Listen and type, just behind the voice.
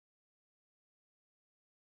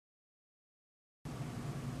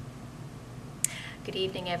Good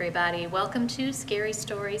evening, everybody. Welcome to Scary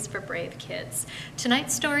Stories for Brave Kids.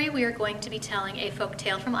 Tonight's story, we are going to be telling a folk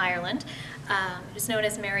tale from Ireland. It is known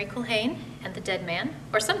as Mary Culhane and the Dead Man,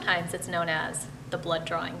 or sometimes it's known as the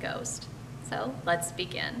Blood-Drawing Ghost. So let's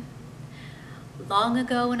begin. Long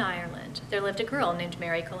ago in Ireland, there lived a girl named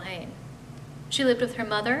Mary Culhane. She lived with her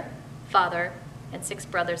mother, father, and 6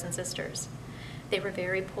 brothers and sisters. They were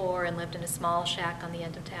very poor and lived in a small shack on the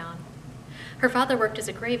end of town. Her father worked as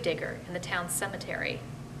a gravedigger in the town's cemetery.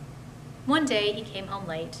 One day, he came home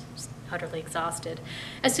late, utterly exhausted.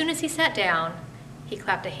 As soon as he sat down, he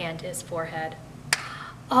clapped a hand to his forehead.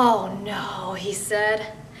 "Oh no," he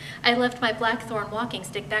said. "I left my blackthorn walking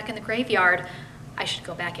stick back in the graveyard. I should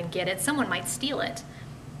go back and get it. Someone might steal it."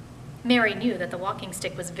 Mary knew that the walking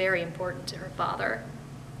stick was very important to her father.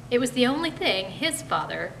 It was the only thing his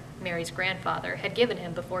father, Mary's grandfather, had given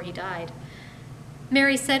him before he died.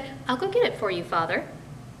 Mary said, "I'll go get it for you, Father."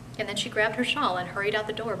 And then she grabbed her shawl and hurried out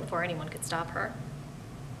the door before anyone could stop her.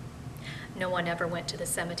 No one ever went to the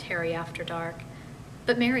cemetery after dark,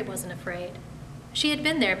 but Mary wasn't afraid. She had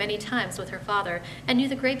been there many times with her father and knew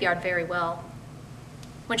the graveyard very well.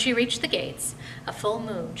 When she reached the gates, a full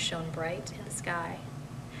moon shone bright in the sky.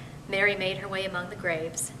 Mary made her way among the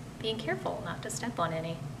graves, being careful not to step on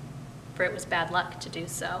any, for it was bad luck to do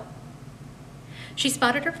so. She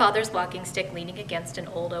spotted her father's walking stick leaning against an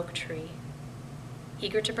old oak tree.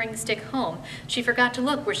 Eager to bring the stick home, she forgot to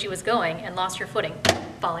look where she was going and lost her footing,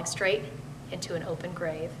 falling straight into an open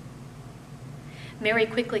grave. Mary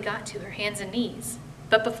quickly got to her hands and knees,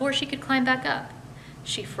 but before she could climb back up,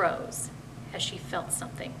 she froze as she felt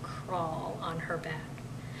something crawl on her back.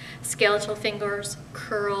 Skeletal fingers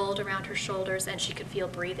curled around her shoulders, and she could feel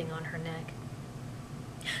breathing on her neck.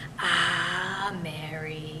 "Ah,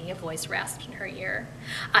 Mary," a voice rasped in her ear.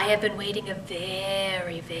 "I have been waiting a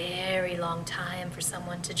very, very long time for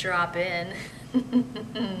someone to drop in.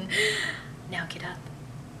 Now get up.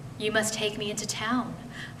 You must take me into town,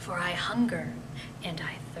 for I hunger and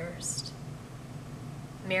I thirst."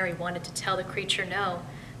 Mary wanted to tell the creature no,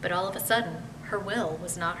 but all of a sudden, her will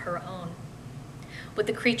was not her own. With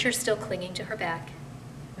the creature still clinging to her back,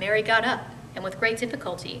 Mary got up and with great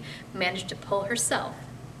difficulty managed to pull herself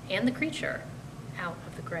and the creature out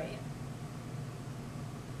of the grave.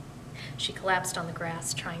 She collapsed on the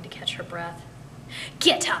grass, trying to catch her breath.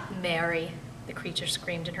 "Get up, Mary," the creature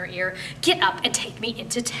screamed in her ear. "Get up and take me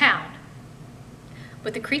into town."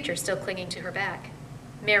 With the creature still clinging to her back,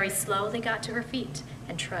 Mary slowly got to her feet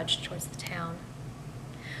and trudged towards the town.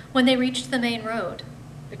 When they reached the main road,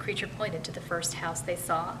 the creature pointed to the first house they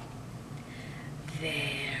saw.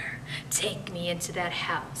 "There, take me into that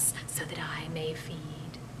house so that I may feed."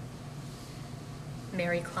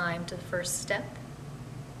 Mary climbed to the first step,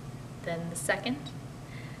 then the second,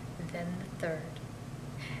 then the third,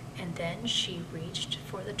 and then she reached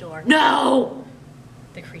for the door. "No!"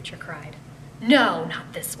 the creature cried. "No,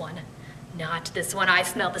 not this one. Not this one. I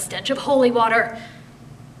smell the stench of holy water."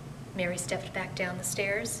 Mary stepped back down the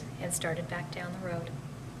stairs and started back down the road.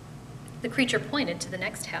 The creature pointed to the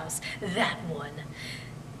next house. "That one.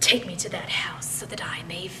 Take me to that house so that I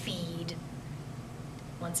may feed."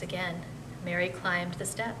 Once again, Mary climbed the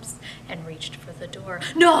steps and reached for the door.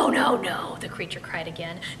 "No, no, no," the creature cried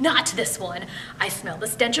again. "Not this one. I smell the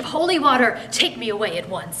stench of holy water. Take me away at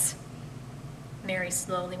once." Mary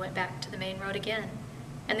slowly went back to the main road again,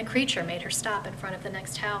 and the creature made her stop in front of the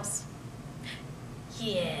next house.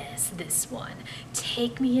 "Yes, this one.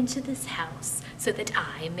 Take me into this house so that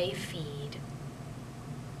I may feed."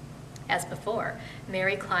 As before,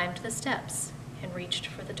 Mary climbed the steps and reached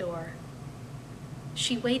for the door.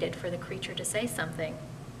 She waited for the creature to say something,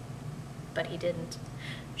 but he didn't.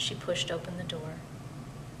 She pushed open the door.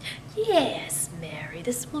 "Yes, Mary,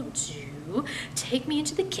 this will do. Take me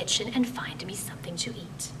into the kitchen and find me something to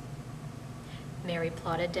eat." Mary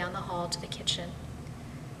plodded down the hall to the kitchen.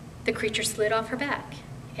 The creature slid off her back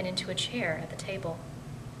and into a chair at the table.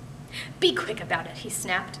 "Be quick about it," he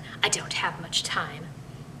snapped. "I don't have much time."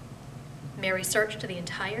 Mary searched the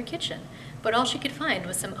entire kitchen, but all she could find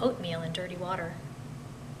was some oatmeal and dirty water.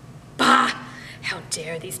 "Bah! How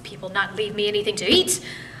dare these people not leave me anything to eat?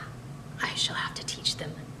 I shall have to teach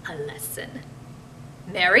them a lesson.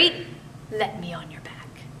 Mary, let me on your back."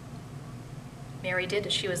 Mary did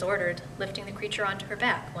as she was ordered, lifting the creature onto her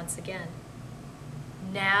back once again.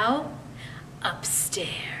 "Now,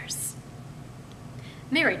 upstairs."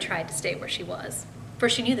 Mary tried to stay where she was, for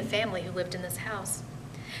she knew the family who lived in this house.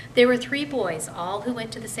 There were 3 boys, all who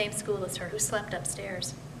went to the same school as her, who slept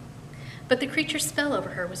upstairs. But the creature's spell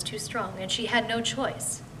over her was too strong, and she had no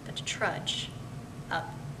choice but to trudge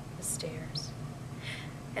up the stairs.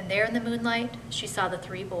 And there in the moonlight, she saw the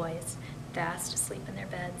 3 boys, fast asleep in their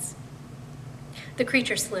beds. The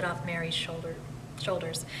creature slid off Mary's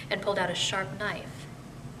shoulders and pulled out a sharp knife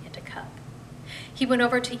and a cup. He went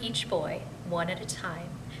over to each boy, one at a time,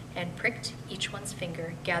 and pricked each one's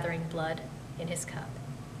finger, gathering blood in his cup.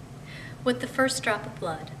 With the first drop of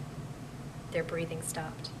blood, their breathing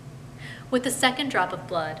stopped. With the second drop of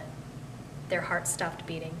blood, their hearts stopped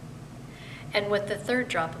beating. And with the third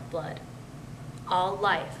drop of blood, all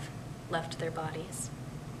life left their bodies.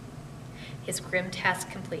 His grim task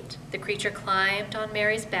complete, the creature climbed on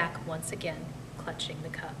Mary's back once again, clutching the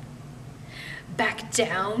cup. "Back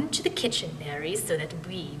down to the kitchen, Mary, so that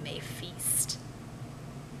we may feast."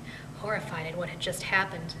 Horrified at what had just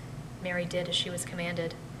happened, Mary did as she was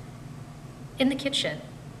commanded. In the kitchen,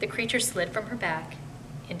 the creature slid from her back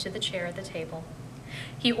into the chair at the table.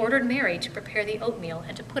 He ordered Mary to prepare the oatmeal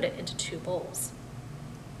and to put it into 2 bowls.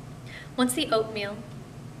 Once the oatmeal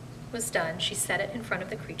was done, she set it in front of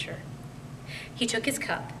the creature. He took his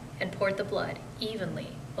cup and poured the blood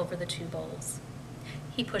evenly over the 2 bowls.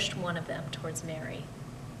 He pushed one of them towards Mary.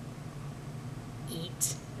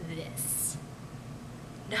 "Eat this."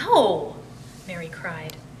 "No," Mary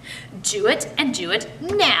cried. "Do it, and do it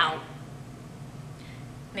now."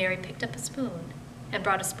 Mary picked up a spoon and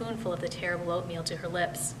brought a spoonful of the terrible oatmeal to her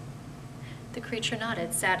lips. The creature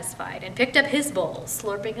nodded, satisfied, and picked up his bowl,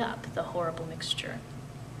 slurping up the horrible mixture.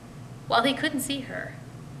 While he couldn't see her,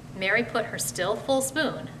 Mary put her still full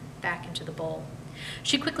spoon back into the bowl.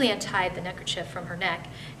 She quickly untied the neckerchief from her neck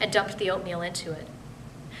and dumped the oatmeal into it.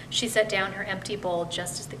 She set down her empty bowl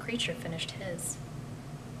just as the creature finished his.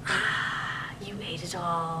 "Ah, you ate it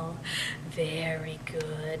all. Very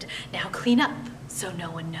good. Now clean up so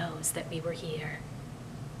no one knows that we were here."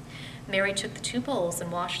 Mary took the 2 bowls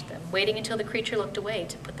and washed them, waiting until the creature looked away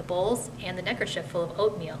to put the bowls and the neckerchief full of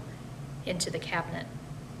oatmeal into the cabinet.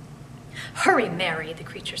 "Hurry, Mary," the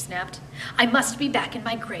creature snapped. "I must be back in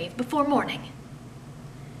my grave before morning."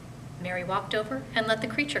 Mary walked over and let the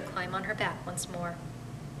creature climb on her back once more.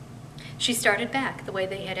 She started back the way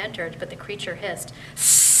they had entered, but the creature hissed,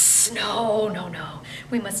 "Sss, no, no, no.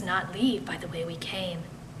 We must not leave by the way we came."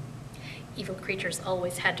 Evil creatures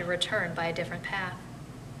always had to return by a different path.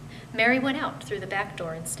 Mary went out through the back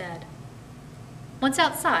door instead. Once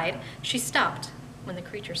outside, she stopped when the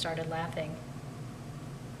creature started laughing.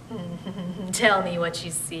 "Tell me what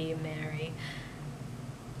you see, Mary."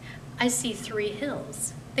 "I see 3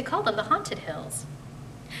 hills. They call them the Haunted Hills."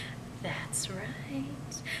 "That's right.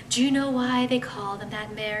 Do you know why they call them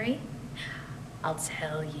that, Mary?" "I'll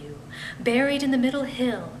tell you. Buried in the middle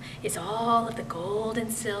hill is all of the gold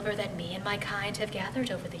and silver that me and my kind have gathered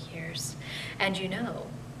over the years. And you know,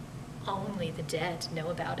 only the dead know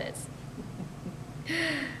about it."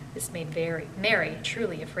 This made Mary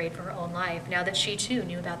truly afraid for her own life, now that she too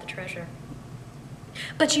knew about the treasure.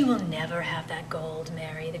 "But you will never have that gold,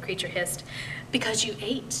 Mary," the creature hissed, "because you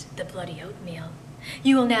ate the bloody oatmeal.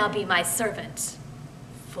 You will now be my servant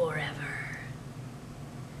forever."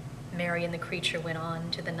 Mary and the creature went on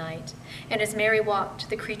into the night, and as Mary walked,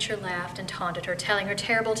 the creature laughed and taunted her, telling her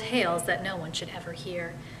terrible tales that no one should ever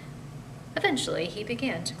hear. Eventually, he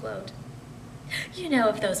began to gloat. "You know,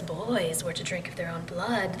 if those boys were to drink of their own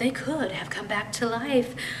blood, they could have come back to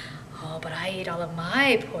life. Oh, but I ate all of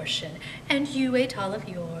my portion, and you ate all of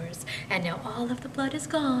yours, and now all of the blood is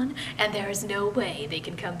gone, and there is no way they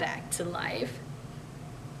can come back to life."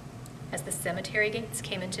 As the cemetery gates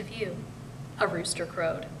came into view, a rooster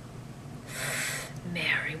crowed.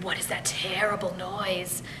 "Mary, what is that terrible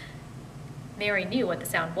noise?" Mary knew what the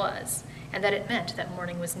sound was, and that it meant that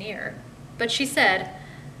morning was near. But she said,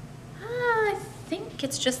 "I think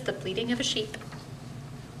it's just the bleating of a sheep."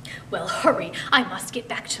 "Well, hurry, I must get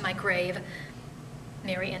back to my grave."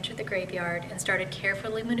 Mary entered the graveyard and started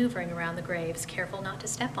carefully maneuvering around the graves, careful not to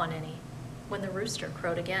step on any, when the rooster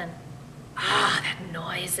crowed again. "Ah, that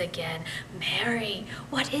noise again. Mary,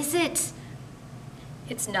 what is it?"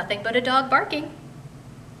 "It's nothing but a dog barking."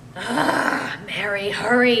 "Ah, Mary,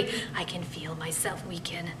 hurry. I can feel myself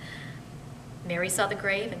weaken." Mary saw the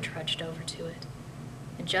grave and trudged over to it.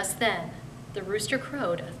 And just then, the rooster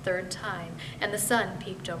crowed a 3rd time, and the sun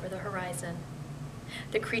peeped over the horizon.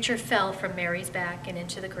 The creature fell from Mary's back and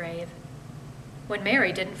into the grave. When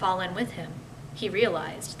Mary didn't fall in with him, he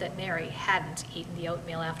realized that Mary hadn't eaten the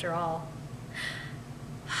oatmeal after all.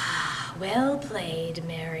 "Well played,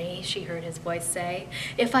 Mary," she heard his voice say.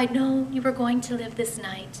 "If I'd known you were going to live this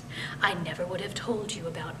night, I never would have told you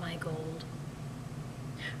about my gold."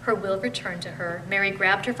 Her will returned to her. Mary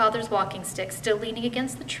grabbed her father's walking stick, still leaning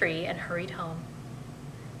against the tree, and hurried home.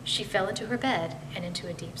 She fell into her bed and into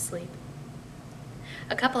a deep sleep.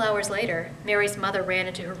 A couple hours later, Mary's mother ran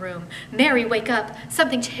into her room. "Mary, wake up!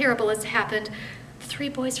 Something terrible has happened. 3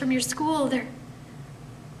 boys from your school, they're..."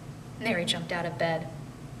 Mary jumped out of bed.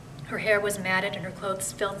 Her hair was matted and her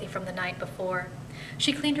clothes filthy from the night before.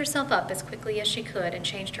 She cleaned herself up as quickly as she could and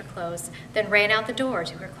changed her clothes, then ran out the door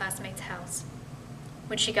to her classmate's house.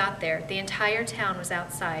 When she got there, the entire town was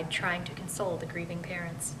outside trying to console the grieving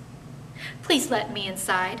parents. "Please let me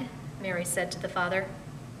inside," Mary said to the father.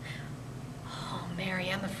 "Oh,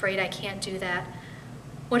 Mary, I'm afraid I can't do that.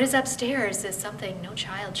 What is upstairs is something no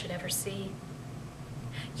child should ever see."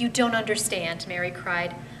 "You don't understand," Mary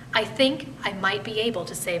cried. "I think I might be able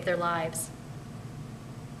to save their lives."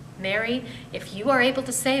 "Mary, if you are able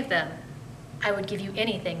to save them, I would give you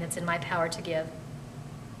anything that's in my power to give."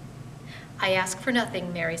 "I ask for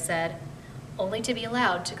nothing," Mary said, "only to be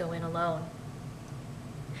allowed to go in alone."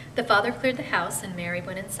 The father cleared the house and Mary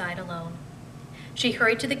went inside alone. She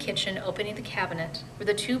hurried to the kitchen, opening the cabinet where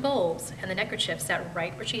the 2 bowls and the neckerchief sat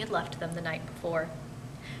right where she had left them the night before.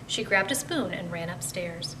 She grabbed a spoon and ran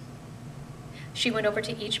upstairs. She went over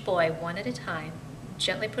to each boy one at a time, and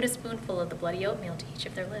gently put a spoonful of the bloody oatmeal to each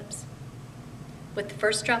of their lips. With the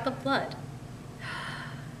first drop of blood,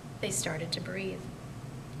 they started to breathe.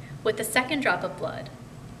 With the second drop of blood,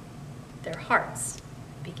 their hearts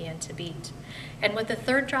began to beat. And with the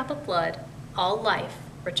third drop of blood, all life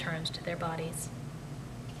returned to their bodies.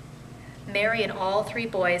 Mary and all 3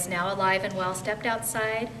 boys, now alive and well, stepped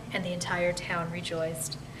outside, and the entire town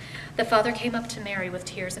rejoiced. The father came up to Mary with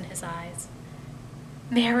tears in his eyes.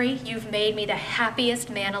 "Mary, you've made me the happiest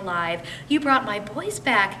man alive. You brought my boys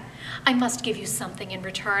back. I must give you something in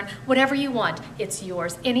return. Whatever you want, it's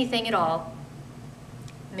yours, anything at all."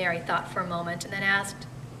 Mary thought for a moment and then asked,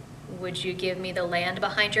 "Would you give me the land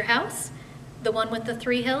behind your house? The one with the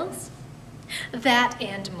 3 hills?" "That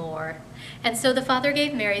and more." And so the father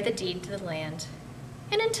gave Mary the deed to the land.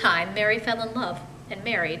 And in time, Mary fell in love and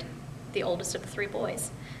married the oldest of the 3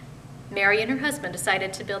 boys. Mary and her husband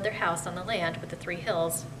decided to build their house on the land with the 3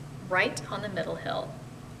 hills, right on the middle hill.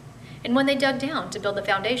 And when they dug down to build the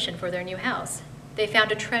foundation for their new house, they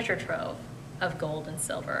found a treasure trove of gold and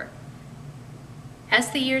silver.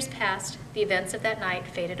 As the years passed, the events of that night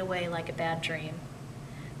faded away like a bad dream.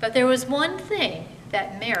 But there was one thing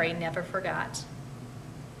that Mary never forgot: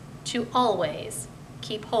 to always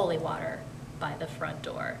keep holy water by the front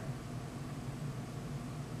door.